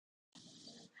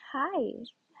Hi,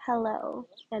 hello,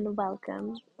 and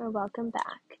welcome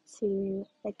back to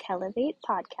the Kelevate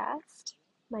podcast.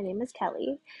 My name is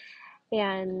Kelly,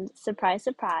 and surprise,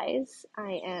 surprise,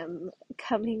 I am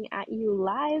coming at you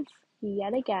live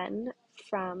yet again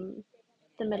from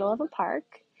the middle of a park.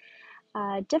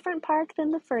 A different park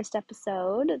than the first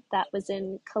episode that was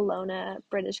in Kelowna,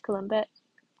 British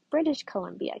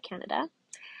Columbia, Canada.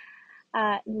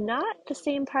 Not the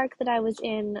same park that I was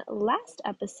in last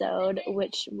episode,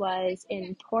 which was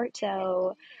in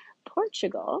Porto,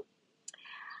 Portugal.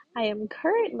 I am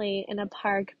currently in a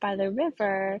park by the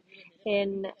river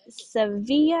in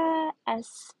Sevilla,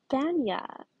 España.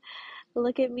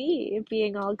 Look at me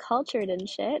being all cultured and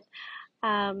shit.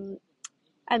 Um,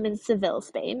 I'm in Seville,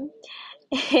 Spain,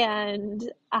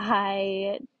 and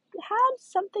I had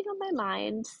something on my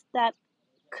mind that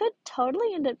could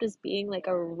totally end up just being like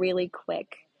a really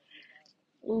quick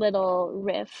little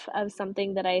riff of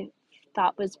something that I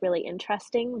thought was really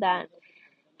interesting that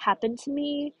happened to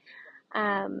me,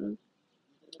 um,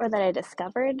 or that I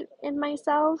discovered in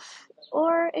myself,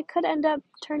 or it could end up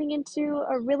turning into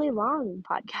a really long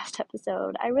podcast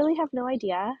episode. I really have no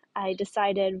idea. I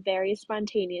decided very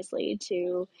spontaneously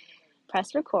to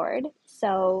press record,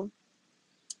 so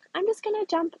I'm just going to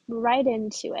jump right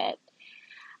into it.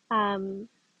 Um,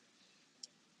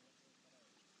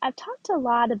 I've talked a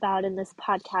lot about in this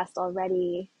podcast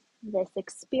already this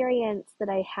experience that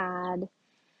I had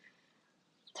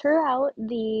throughout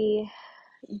the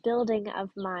building of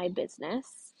my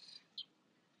business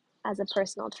as a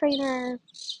personal trainer,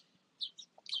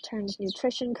 turned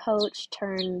nutrition coach,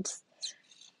 turned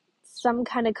some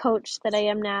kind of coach that I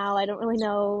am now. I don't really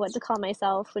know what to call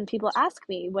myself. When people ask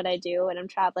me what I do when I'm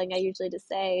traveling, I usually just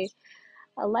say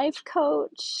a life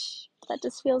coach. That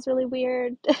just feels really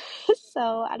weird.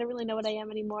 So I don't really know what I am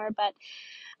anymore. But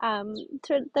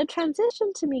the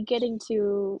transition to me getting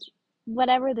to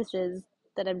whatever this is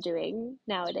that I'm doing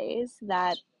nowadays,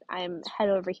 that I'm head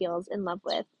over heels in love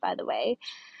with, by the way,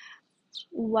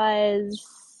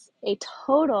 was a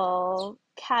total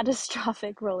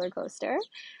catastrophic roller coaster.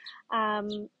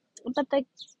 But the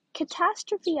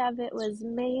catastrophe of it was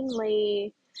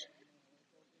mainly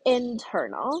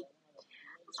internal.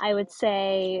 I would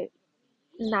say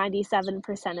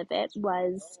 97% of it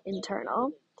was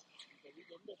internal,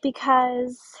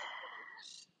 because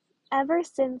ever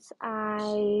since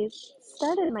I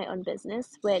started my own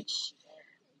business, which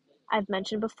I've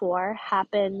mentioned before,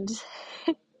 happened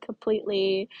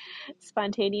completely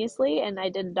spontaneously, and I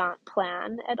did not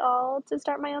plan at all to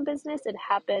start my own business. It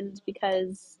happened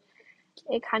because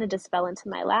it kind of just fell into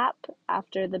my lap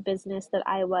after the business that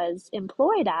I was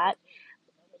employed at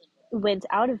went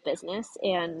out of business,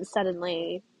 and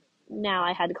suddenly now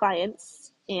I had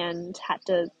clients and had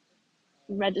to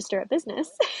register a business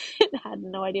and had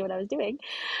no idea what I was doing.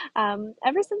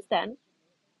 Ever since then,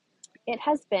 it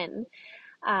has been,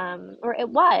 or it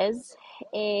was,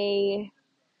 a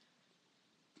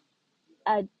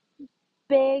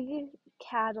big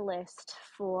catalyst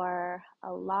for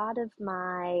a lot of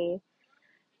my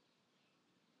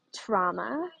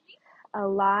trauma, a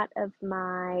lot of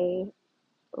my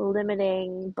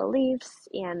limiting beliefs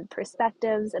and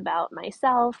perspectives about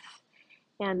myself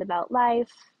and about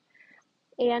life.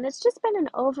 And it's just been an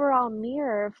overall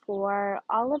mirror for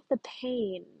all of the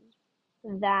pain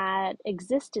that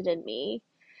existed in me.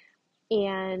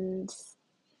 And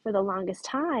for the longest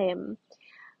time,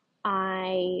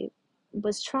 I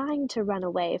was trying to run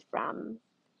away from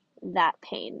that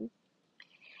pain.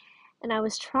 And I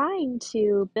was trying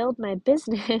to build my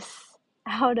business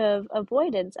out of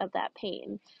avoidance of that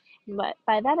pain. But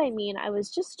by that I mean I was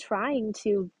just trying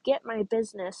to get my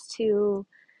business to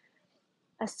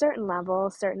a certain level,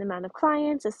 a certain amount of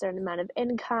clients, a certain amount of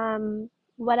income,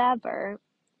 whatever,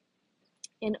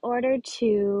 in order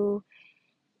to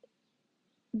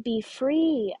be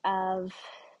free of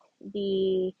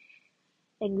the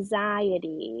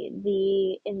anxiety,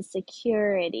 the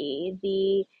insecurity,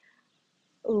 the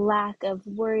lack of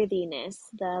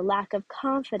worthiness, the lack of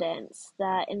confidence,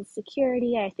 the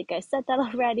insecurity. I think I said that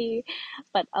already,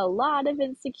 but a lot of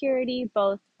insecurity,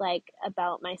 both like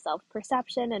about my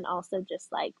self-perception and also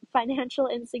just like financial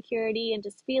insecurity, and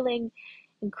just feeling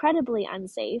incredibly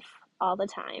unsafe all the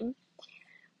time.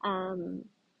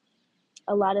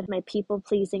 A lot of my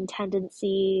people-pleasing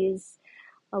tendencies,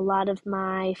 a lot of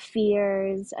my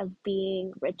fears of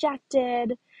being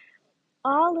rejected.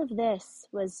 All of this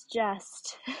was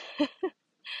just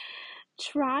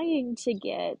trying to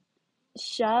get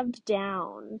shoved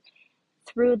down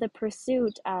through the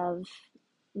pursuit of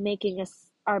making an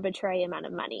arbitrary amount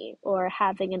of money or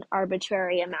having an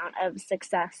arbitrary amount of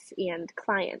success and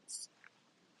clients.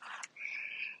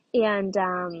 And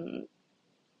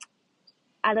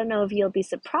I don't know if you'll be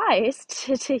surprised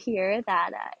to hear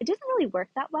that it didn't really work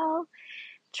that well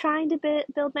trying to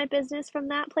build my business from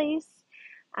that place.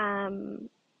 Um,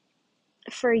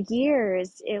 for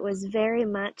years, it was very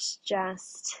much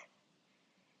just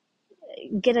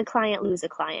get a client, lose a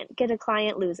client, get a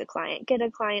client, lose a client, get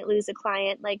a client, lose a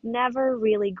client, like never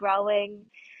really growing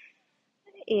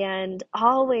and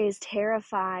always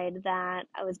terrified that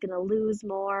I was going to lose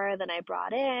more than I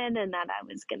brought in and that I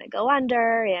was going to go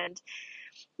under, and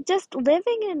just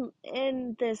living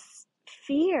in this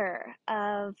fear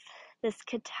of this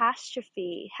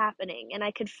catastrophe happening. And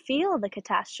I could feel the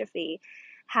catastrophe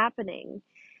happening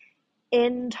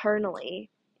internally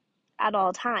at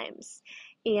all times.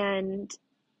 And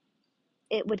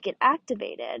it would get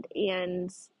activated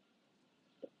and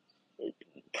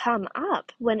come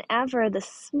up whenever the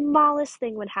smallest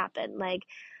thing would happen. Like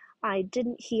I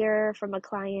didn't hear from a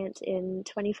client in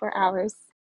 24 hours.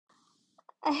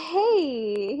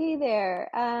 Hey there.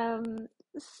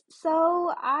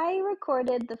 So I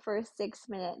recorded the first 6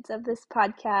 minutes of this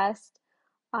podcast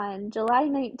on July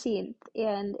 19th,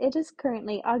 and it is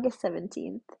currently August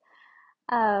 17th.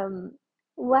 Um,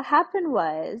 what happened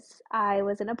was I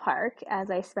was in a park as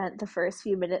I spent the first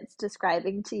few minutes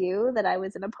describing to you that I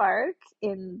was in a park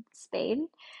in Spain.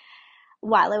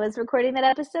 While I was recording that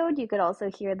episode, you could also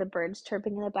hear the birds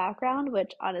chirping in the background,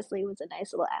 which honestly was a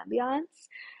nice little ambiance.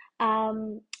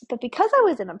 But because I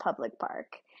was in a public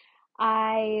park,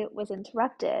 I was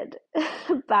interrupted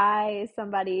by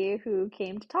somebody who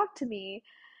came to talk to me,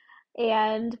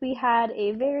 and we had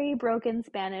a very broken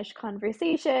Spanish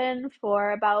conversation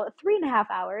for about 3.5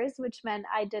 hours, which meant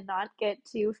I did not get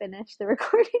to finish the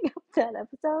recording of that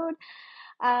episode.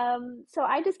 So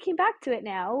I just came back to it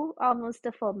now, almost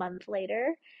a full month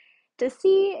later, to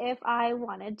see if I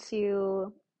wanted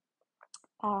to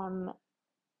um,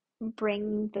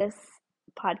 bring this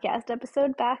podcast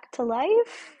episode back to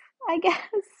life, I guess.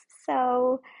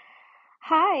 So,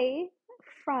 hi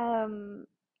from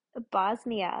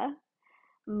Bosnia,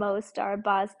 Mostar,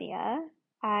 Bosnia.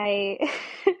 I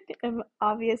am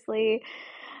obviously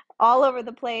all over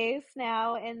the place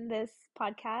now in this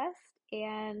podcast,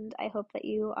 and I hope that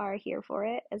you are here for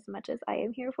it as much as I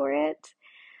am here for it.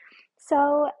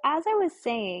 So, as I was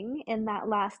saying in that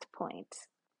last point,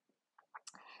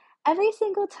 every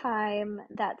single time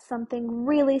that something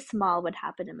really small would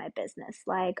happen in my business,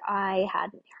 like I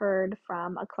hadn't heard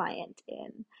from a client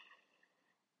in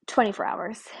 24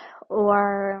 hours,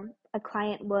 or a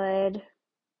client would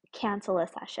cancel a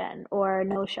session or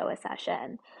no show a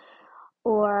session,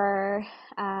 or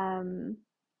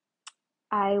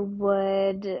I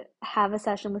would have a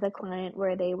session with a client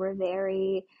where they were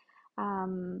very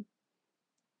um,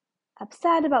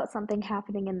 upset about something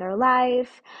happening in their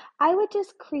life, I would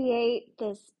just create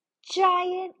this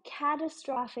giant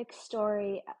catastrophic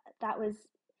story that was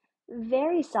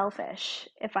very selfish,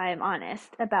 if I am honest,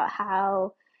 about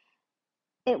how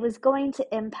it was going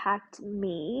to impact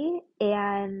me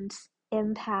and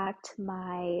impact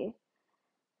my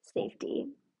safety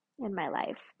in my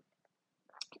life.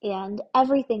 And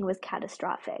everything was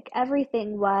catastrophic.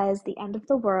 Everything was the end of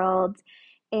the world,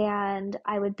 and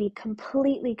I would be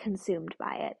completely consumed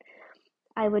by it.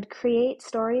 I would create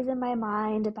stories in my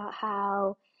mind about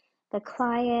how the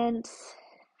client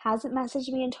hasn't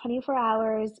messaged me in 24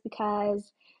 hours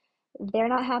because they're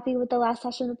not happy with the last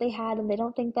session that they had and they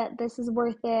don't think that this is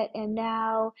worth it, and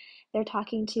now they're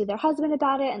talking to their husband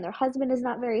about it and their husband is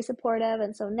not very supportive,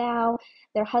 and so now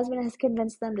their husband has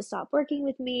convinced them to stop working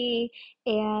with me,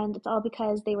 and it's all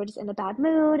because they were just in a bad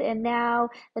mood, and now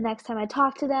the next time I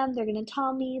talk to them they're going to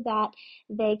tell me that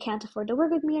they can't afford to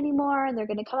work with me anymore, and they're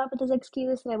going to come up with this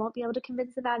excuse and I won't be able to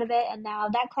convince them out of it, and now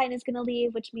that client is going to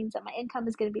leave, which means that my income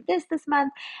is going to be this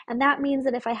month, and that means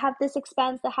that if I have this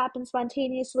expense that happens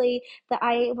spontaneously that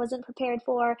I wasn't prepared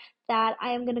for, that I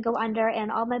am going to go under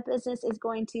and all my business is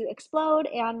going to explode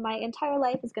and my entire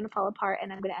life is going to fall apart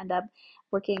and I'm going to end up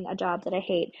working a job that I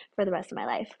hate for the rest of my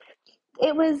life.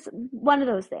 It was one of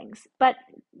those things. But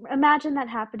imagine that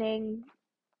happening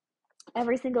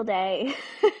every single day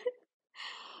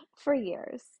for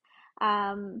years,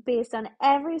 based on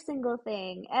every single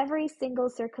thing, every single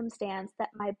circumstance that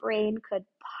my brain could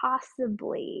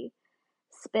possibly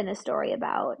spin a story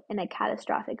about in a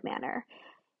catastrophic manner.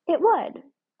 It would.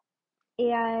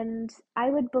 And I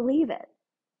would believe it.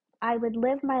 I would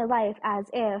live my life as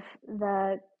if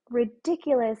the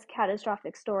ridiculous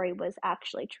catastrophic story was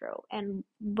actually true and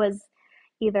was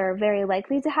either very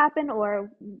likely to happen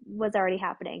or was already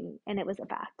happening and it was a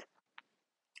fact.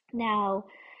 Now,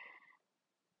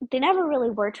 they never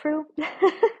really were true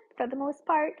for the most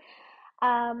part.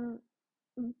 Um,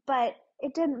 But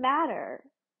it didn't matter.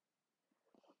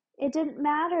 It didn't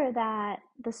matter that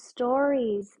the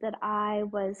stories that I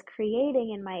was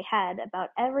creating in my head about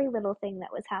every little thing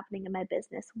that was happening in my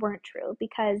business weren't true,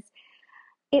 because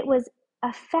it was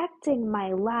affecting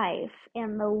my life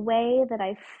and the way that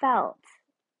I felt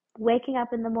waking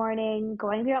up in the morning,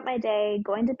 going throughout my day,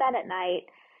 going to bed at night,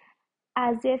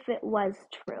 as if it was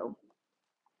true.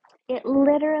 It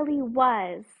literally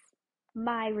was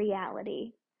my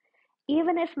reality.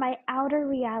 Even if my outer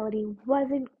reality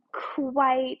wasn't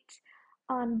quite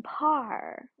on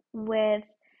par with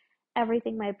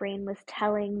everything my brain was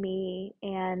telling me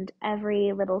and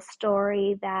every little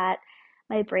story that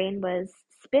my brain was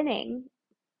spinning,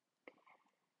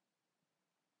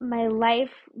 my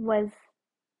life was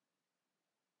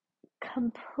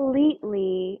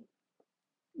completely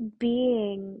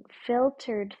being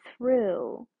filtered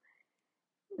through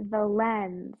the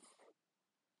lens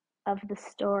of the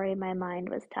story my mind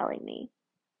was telling me.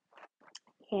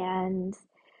 And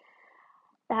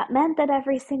that meant that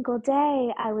every single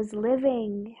day I was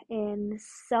living in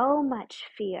so much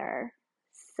fear,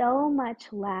 so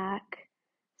much lack,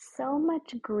 so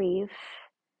much grief,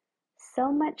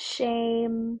 so much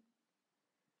shame,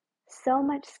 so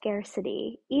much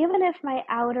scarcity. Even if my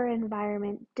outer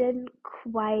environment didn't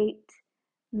quite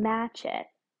match it,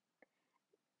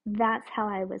 that's how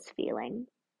I was feeling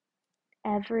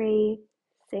every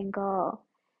single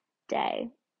day.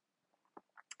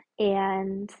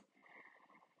 And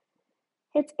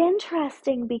it's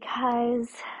interesting because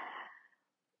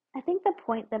I think the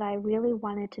point that I really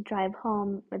wanted to drive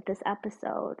home with this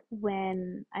episode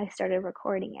when I started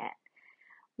recording it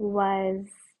was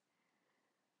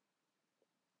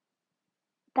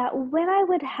that when I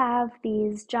would have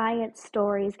these giant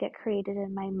stories get created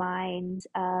in my mind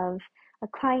of a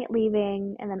client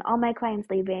leaving and then all my clients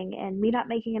leaving and me not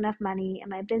making enough money and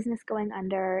my business going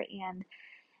under and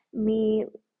me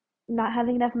not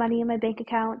having enough money in my bank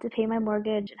account to pay my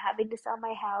mortgage and having to sell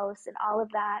my house and all of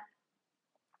that,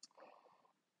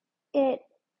 it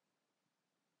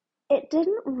it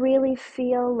didn't really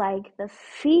feel like the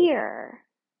fear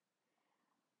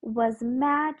was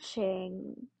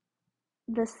matching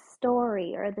the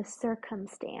story or the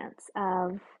circumstance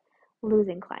of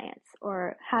losing clients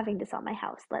or having to sell my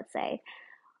house, let's say.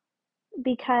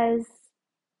 Because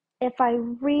if I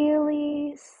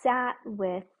really sat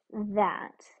with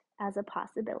that as a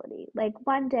possibility, like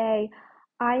one day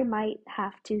I might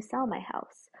have to sell my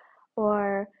house,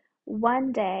 or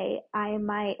one day I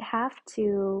might have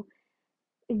to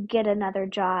get another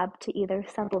job to either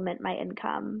supplement my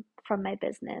income from my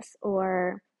business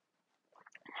or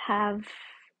have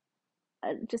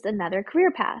just another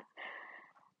career path.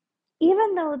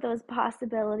 Even though those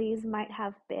possibilities might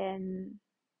have been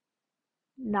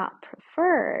not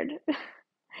preferred,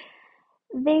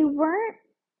 they weren't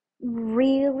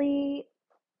really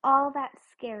all that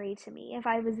scary to me, if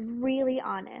I was really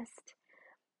honest.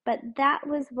 But that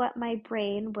was what my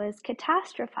brain was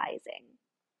catastrophizing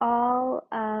all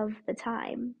of the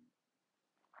time.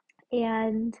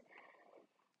 And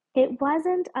it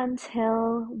wasn't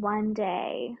until one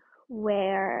day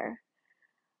where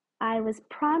I was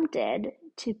prompted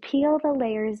to peel the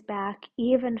layers back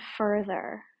even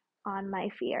further on my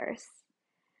fears.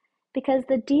 Because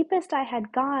the deepest I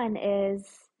had gone is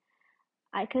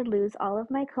I could lose all of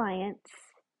my clients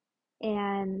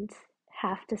and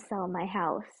have to sell my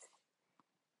house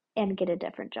and get a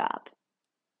different job.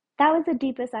 That was the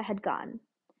deepest I had gone.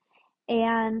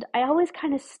 And I always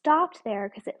kind of stopped there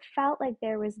because it felt like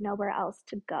there was nowhere else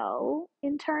to go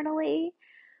internally.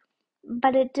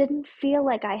 But it didn't feel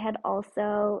like I had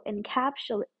also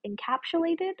encapsulated,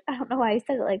 I don't know why I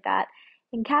said it like that,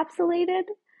 encapsulated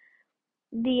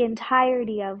the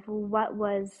entirety of what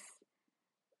was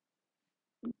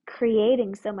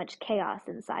creating so much chaos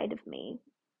inside of me.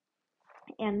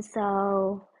 And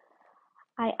so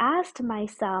I asked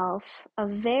myself a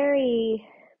very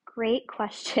great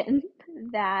question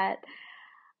that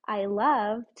I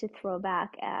love to throw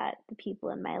back at the people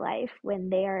in my life when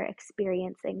they are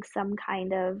experiencing some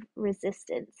kind of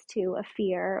resistance to a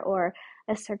fear or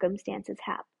a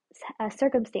a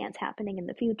circumstance happening in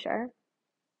the future.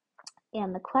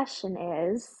 And the question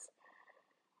is,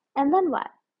 and then what?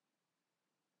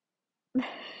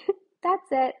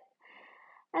 That's it.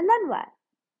 And then what?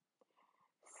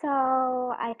 So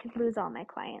I could lose all my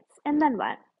clients. And then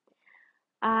what?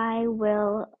 I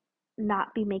will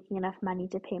not be making enough money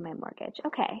to pay my mortgage.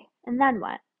 Okay. And then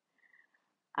what?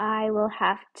 I will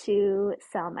have to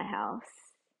sell my house.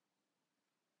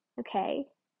 Okay.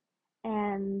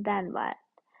 And then what?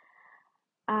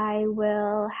 I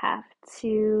will have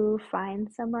to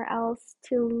find somewhere else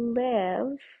to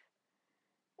live.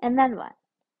 And then what?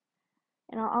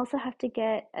 And I'll also have to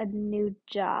get a new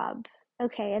job.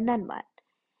 Okay, and then what?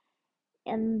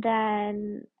 And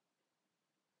then,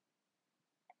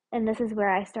 and this is where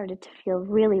I started to feel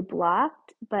really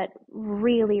blocked, but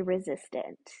really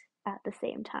resistant at the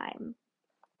same time.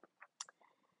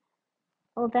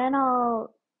 Well, then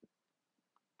I'll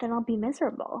be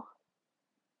miserable.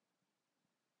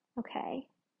 Okay.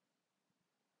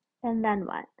 And then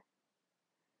what?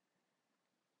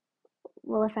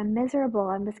 Well, if I'm miserable,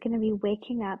 I'm just going to be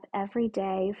waking up every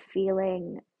day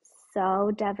feeling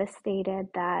so devastated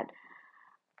that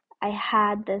I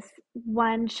had this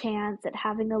one chance at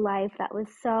having a life that was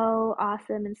so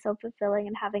awesome and so fulfilling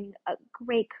and having a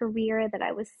great career that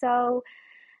I was so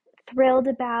thrilled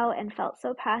about and felt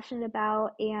so passionate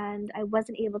about, and I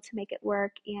wasn't able to make it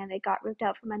work and it got ripped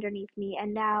out from underneath me.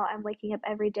 And now I'm waking up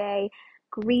every day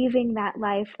grieving that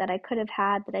life that I could have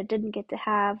had that I didn't get to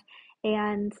have.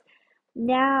 And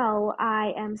now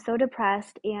I am so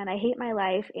depressed and I hate my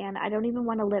life and I don't even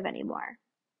want to live anymore.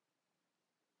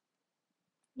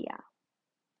 Yeah,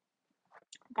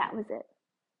 that was it.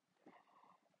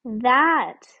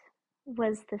 That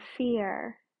was the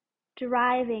fear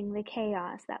driving the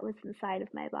chaos that was inside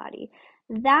of my body.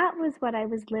 That was what I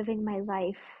was living my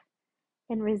life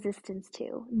in resistance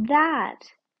to. That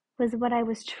was what I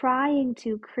was trying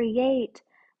to create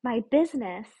my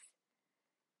business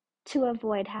to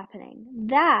avoid happening.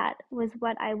 That was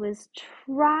what I was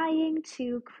trying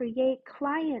to create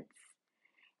clients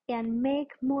and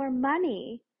make more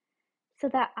money so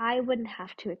that I wouldn't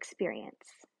have to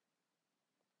experience.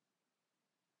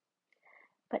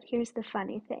 But here's the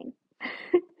funny thing,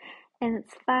 and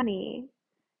it's funny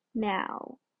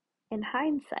now in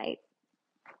hindsight,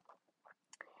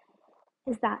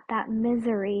 is that that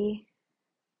misery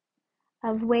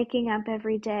of waking up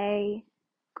every day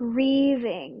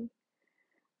grieving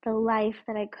the life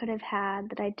that I could have had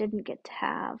that I didn't get to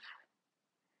have,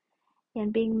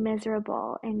 and being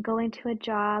miserable and going to a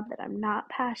job that I'm not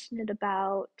passionate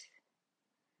about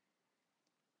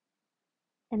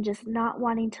and just not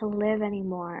wanting to live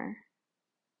anymore.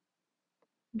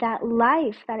 That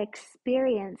life, that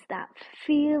experience, that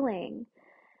feeling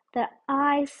that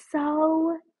I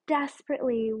so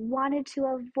desperately wanted to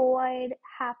avoid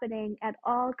happening at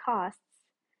all costs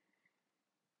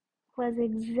was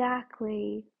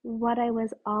exactly what I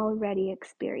was already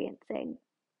experiencing.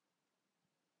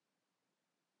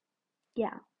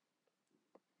 Yeah,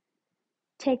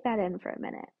 take that in for a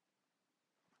minute.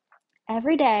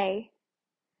 Every day,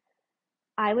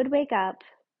 I would wake up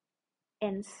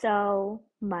in so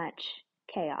much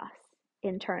chaos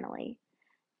internally,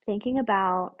 thinking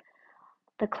about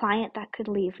the client that could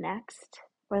leave next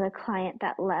or the client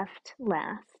that left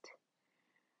last,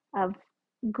 of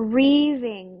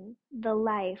grieving the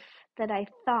life that I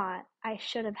thought I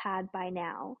should have had by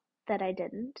now that I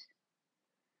didn't,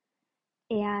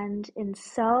 and in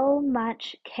so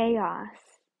much chaos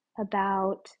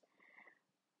about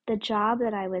the job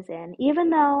that I was in, even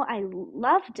though I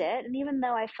loved it, and even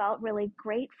though I felt really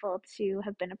grateful to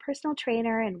have been a personal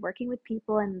trainer and working with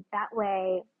people in that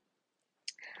way,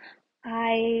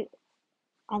 I,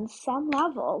 on some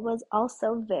level, was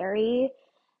also very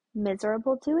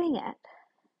miserable doing it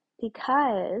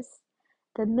because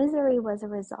the misery was a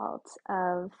result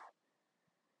of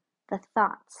the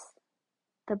thoughts,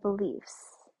 the beliefs,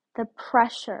 the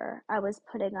pressure I was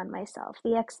putting on myself,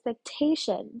 the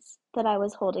expectations that I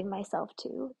was holding myself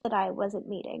to that I wasn't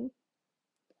meeting.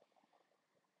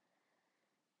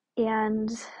 And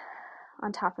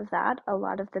on top of that, a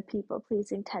lot of the people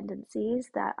pleasing tendencies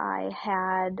that I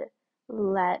had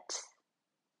let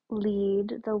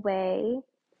lead the way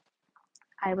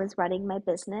I was running my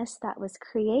business that was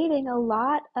creating a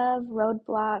lot of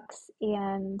roadblocks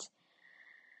and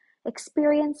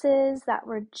experiences that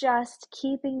were just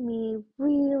keeping me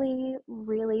really,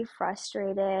 really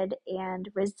frustrated and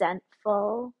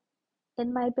resentful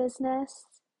in my business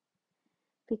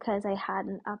because I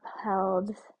hadn't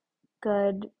upheld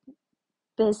good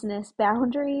business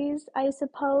boundaries, I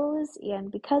suppose,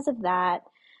 and because of that,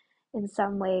 in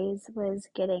some ways, was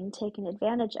getting taken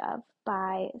advantage of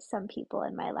by some people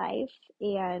in my life.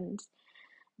 And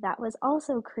that was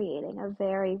also creating a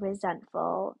very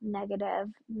resentful, negative,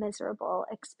 miserable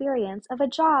experience of a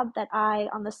job that I,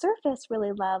 on the surface,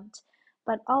 really loved,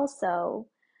 but also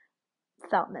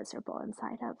felt miserable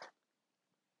inside of.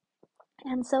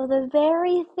 And so the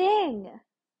very thing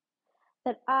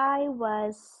that I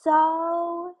was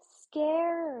so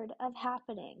scared of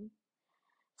happening,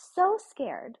 so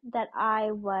scared that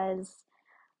I was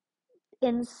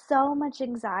in so much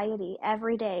anxiety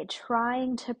every day,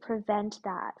 trying to prevent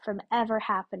that from ever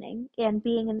happening and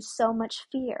being in so much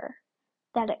fear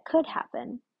that it could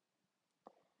happen.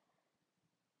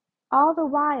 All the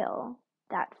while,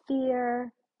 that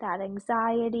fear, that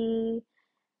anxiety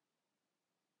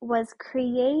was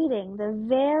creating the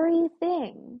very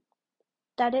thing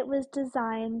that it was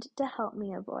designed to help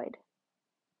me avoid.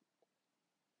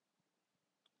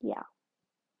 Yeah.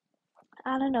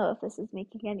 I don't know if this is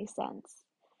making any sense,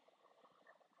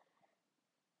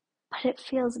 but it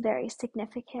feels very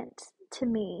significant to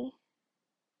me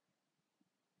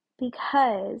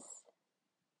because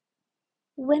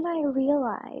when I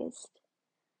realized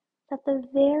that the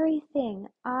very thing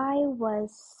I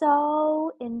was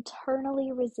so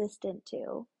internally resistant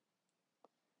to,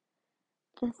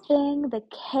 the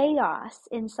chaos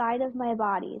inside of my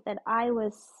body that I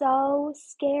was so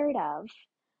scared of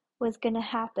was going to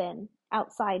happen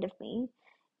outside of me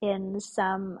in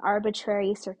some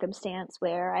arbitrary circumstance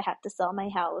where I had to sell my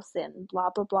house and blah,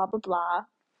 blah, blah, blah, blah,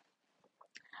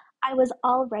 I was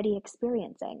already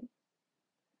experiencing.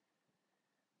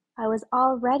 I was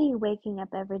already waking up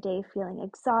every day feeling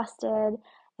exhausted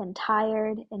and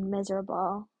tired and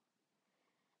miserable.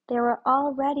 There were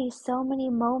already so many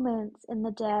moments in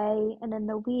the day and in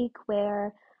the week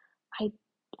where I,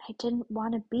 I didn't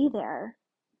want to be there.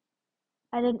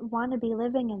 I didn't want to be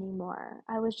living anymore.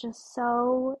 I was just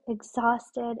so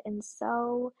exhausted and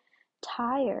so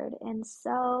tired and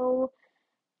so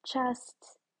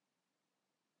just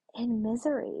in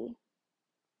misery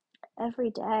every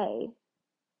day,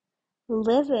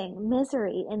 living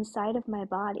misery inside of my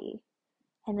body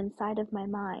and inside of my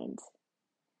mind.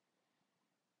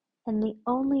 And the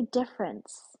only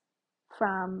difference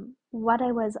from what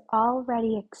I was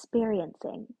already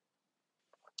experiencing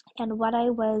and what I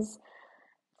was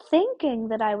thinking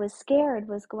that I was scared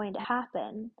was going to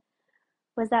happen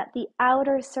was that the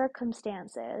outer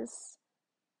circumstances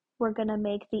were going to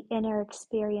make the inner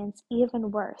experience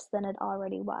even worse than it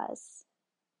already was.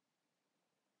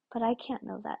 But I can't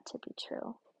know that to be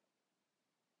true.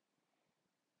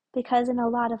 Because in a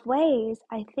lot of ways,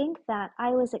 I think that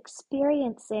I was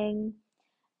experiencing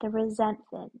the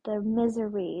resentment, the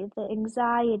misery, the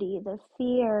anxiety, the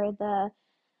fear,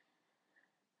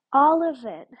 all of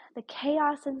it, the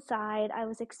chaos inside, I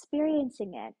was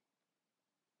experiencing it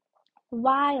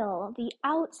while the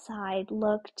outside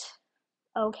looked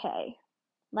okay.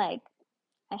 Like,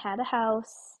 I had a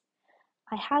house,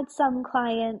 I had some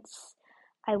clients,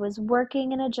 I was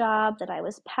working in a job that I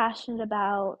was passionate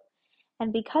about,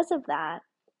 and because of that,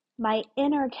 my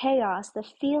inner chaos, the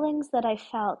feelings that I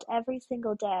felt every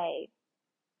single day,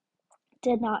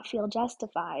 did not feel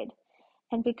justified.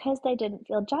 And because they didn't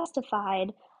feel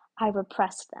justified, I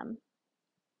repressed them.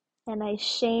 And I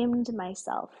shamed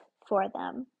myself for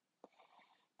them.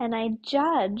 And I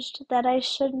judged that I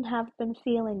shouldn't have been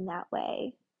feeling that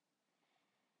way.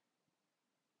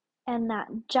 And that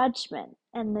judgment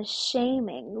and the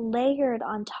shaming layered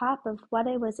on top of what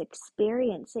I was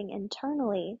experiencing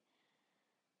internally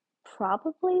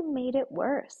probably made it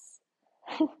worse,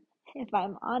 if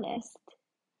I'm honest.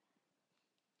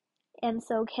 And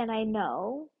so, can I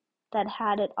know that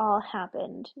had it all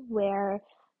happened where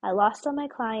I lost all my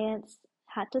clients,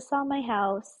 had to sell my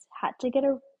house, had to get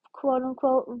a quote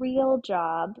unquote real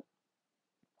job,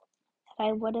 that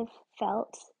I would have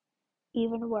felt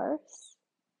even worse?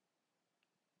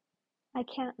 I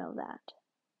can't know that.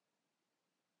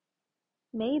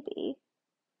 Maybe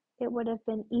it would have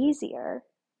been easier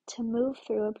to move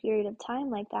through a period of time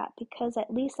like that because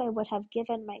at least I would have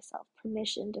given myself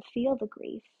permission to feel the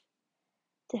grief,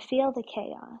 to feel the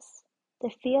chaos, to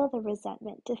feel the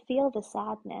resentment, to feel the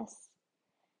sadness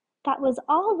that was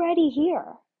already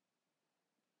here.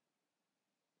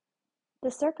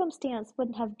 The circumstance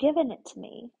wouldn't have given it to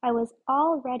me. I was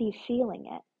already feeling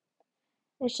it.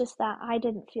 It's just that I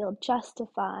didn't feel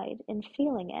justified in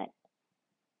feeling it.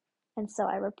 And so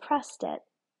I repressed it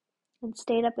and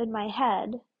stayed up in my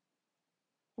head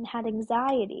and had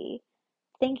anxiety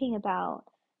thinking about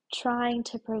trying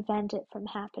to prevent it from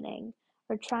happening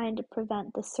or trying to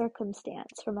prevent the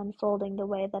circumstance from unfolding the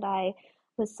way that I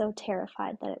was so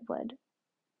terrified that it would.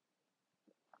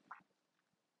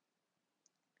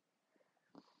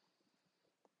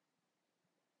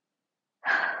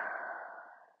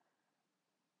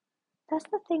 That's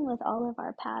the thing with all of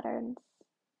our patterns.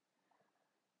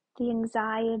 The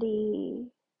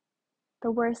anxiety,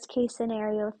 the worst case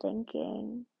scenario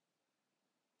thinking,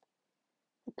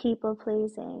 the people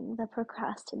pleasing, the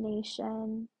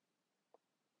procrastination,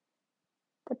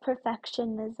 the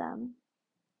perfectionism,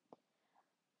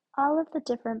 all of the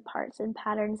different parts and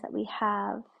patterns that we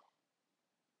have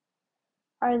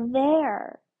are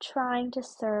there trying to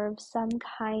serve some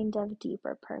kind of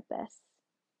deeper purpose.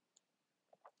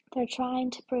 They're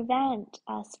trying to prevent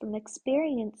us from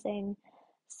experiencing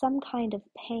some kind of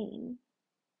pain.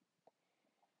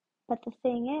 But the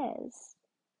thing is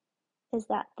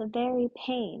that the very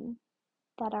pain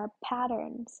that our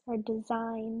patterns are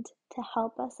designed to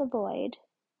help us avoid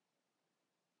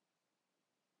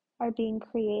are being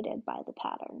created by the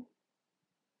pattern.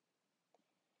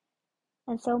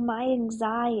 And so my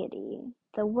anxiety,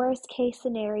 the worst case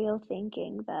scenario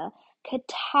thinking, the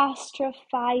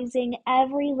catastrophizing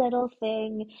every little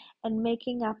thing and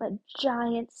making up a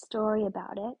giant story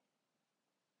about it,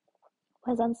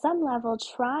 was on some level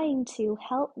trying to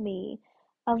help me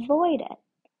avoid it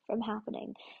from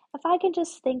happening. If I can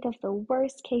just think of the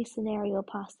worst case scenario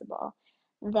possible,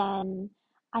 then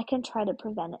I can try to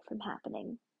prevent it from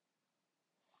happening.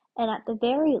 And at the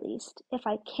very least, if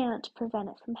I can't prevent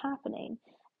it from happening,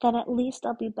 then at least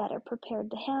I'll be better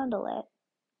prepared to handle it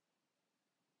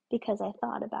because I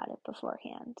thought about it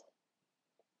beforehand.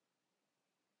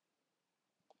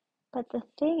 But the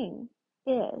thing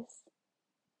is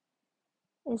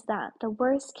that the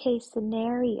worst case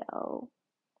scenario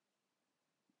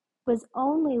was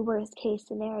only worst case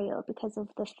scenario because of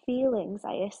the feelings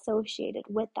I associated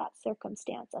with that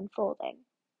circumstance unfolding.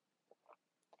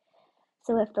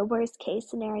 So if the worst case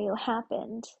scenario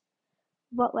happened,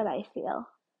 what would I feel?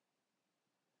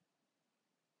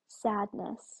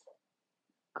 Sadness,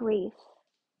 grief,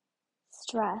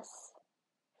 stress,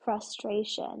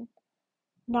 frustration,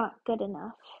 not good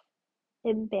enough,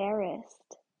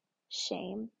 embarrassed,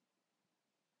 shame.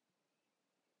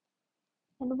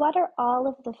 And what are all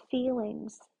of the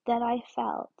feelings that I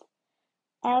felt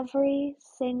every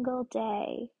single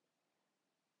day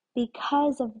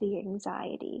because of the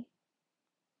anxiety?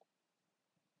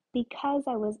 Because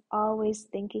I was always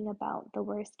thinking about the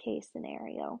worst case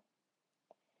scenario.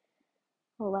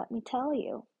 Well, let me tell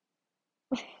you,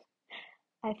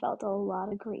 I felt a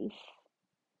lot of grief,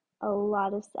 a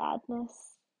lot of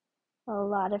sadness, a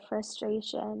lot of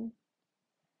frustration,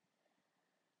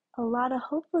 a lot of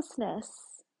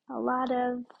hopelessness, a lot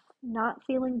of not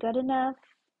feeling good enough,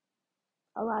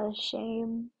 a lot of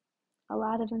shame, a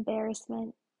lot of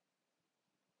embarrassment.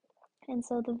 And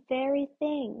so the very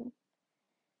thing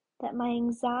that my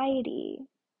anxiety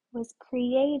was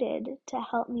created to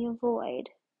help me avoid,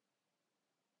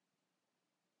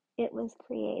 it was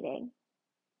creating.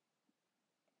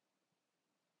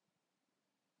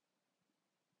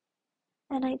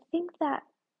 And I think that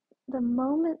the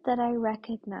moment that I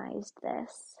recognized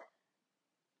this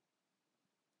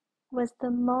was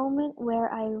the moment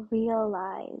where I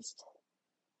realized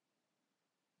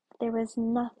there was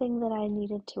nothing that I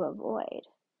needed to avoid.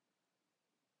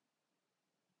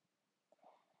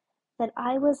 That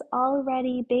I was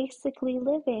already basically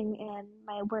living in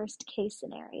my worst case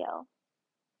scenario.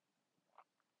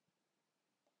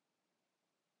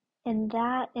 And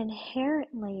that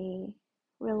inherently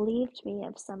relieved me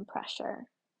of some pressure.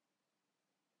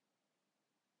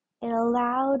 It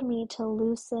allowed me to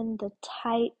loosen the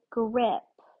tight grip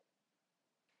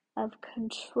of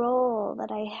control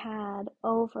that I had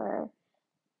over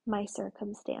my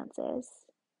circumstances.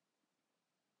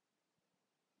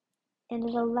 And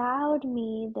it allowed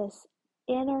me this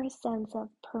inner sense of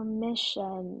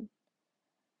permission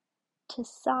to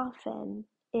soften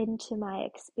into my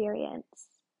experience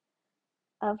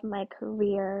of my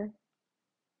career,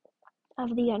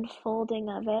 of the unfolding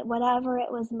of it, whatever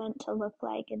it was meant to look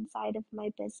like inside of my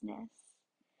business.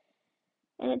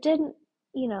 And it didn't,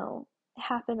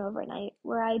 happen overnight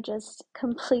where I just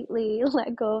completely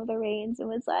let go of the reins and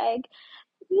was like,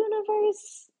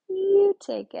 universe, you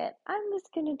take it. I'm just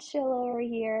gonna chill over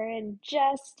here and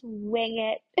just wing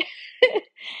it.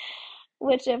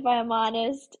 Which, if I'm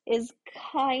honest, is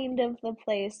kind of the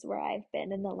place where I've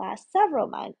been in the last several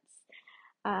months,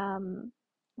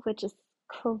 which is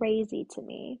crazy to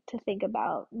me to think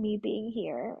about me being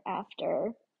here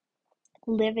after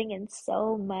living in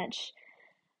so much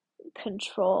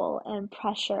control and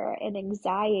pressure and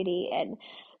anxiety and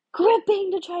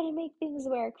gripping to try to make things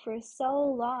work for so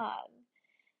long,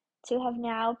 to have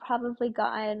now probably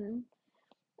gotten,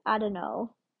 I don't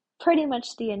know, pretty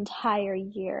much the entire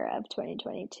year of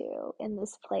 2022 in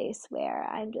this place where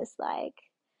I'm just like,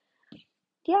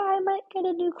 yeah, I might get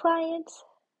a new client.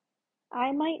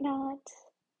 I might not.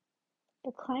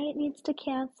 The client needs to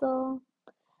cancel.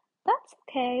 That's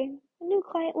okay. A new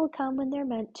client will come when they're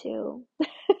meant to.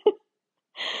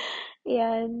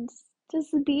 And just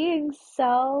being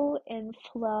so in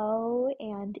flow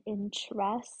and in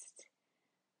trust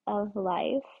of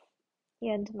life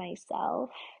and myself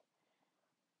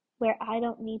where I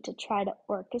don't need to try to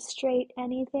orchestrate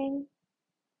anything,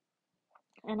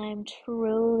 and I'm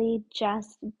truly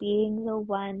just being the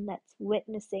one that's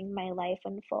witnessing my life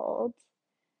unfold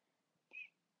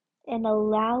and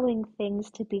allowing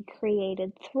things to be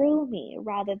created through me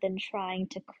rather than trying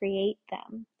to create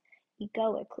them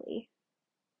egoically.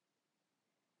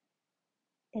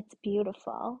 It's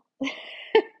beautiful.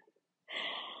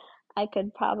 I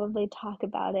could probably talk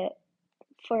about it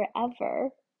forever,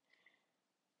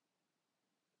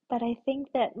 but I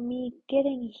think that me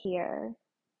getting here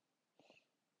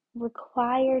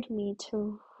required me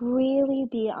to really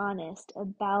be honest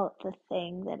about the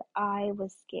thing that I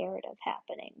was scared of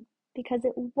happening because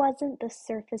it wasn't the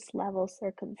surface level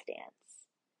circumstance.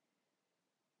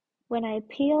 When I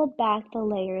peeled back the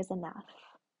layers enough,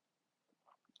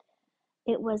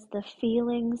 it was the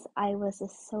feelings I was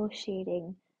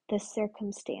associating the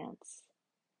circumstance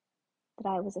that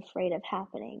I was afraid of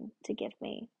happening to give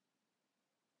me.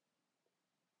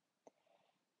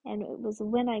 And it was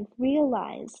when I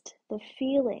realized the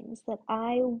feelings that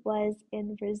I was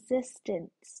in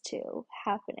resistance to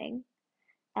happening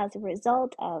as a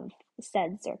result of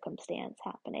said circumstance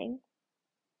happening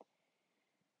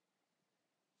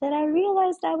that I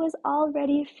realized I was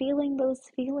already feeling those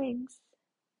feelings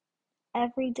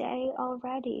every day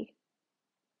already.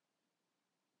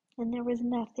 And there was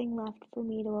nothing left for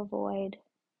me to avoid.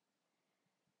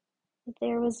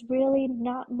 There was really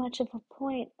not much of a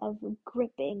point of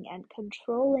gripping and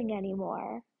controlling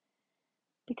anymore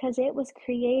because it was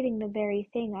creating the very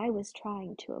thing I was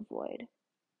trying to avoid.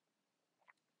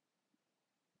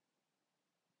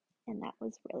 And that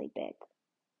was really big.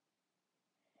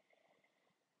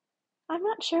 I'm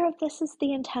not sure if this is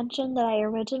the intention that I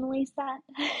originally set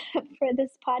for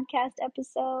this podcast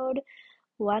episode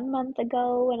 1 month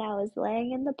ago when I was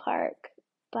laying in the park,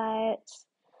 but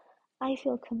I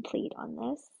feel complete on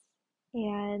this,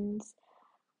 and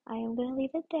I am going to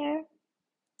leave it there.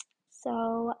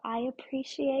 So I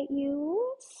appreciate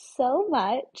you so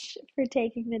much for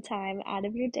taking the time out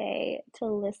of your day to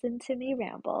listen to me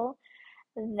ramble.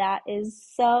 That is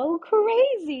so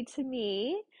crazy to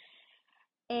me.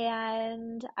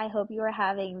 And I hope you are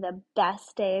having the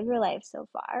best day of your life so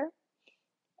far.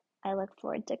 I look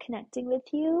forward to connecting with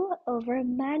you over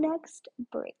my next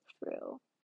breakthrough.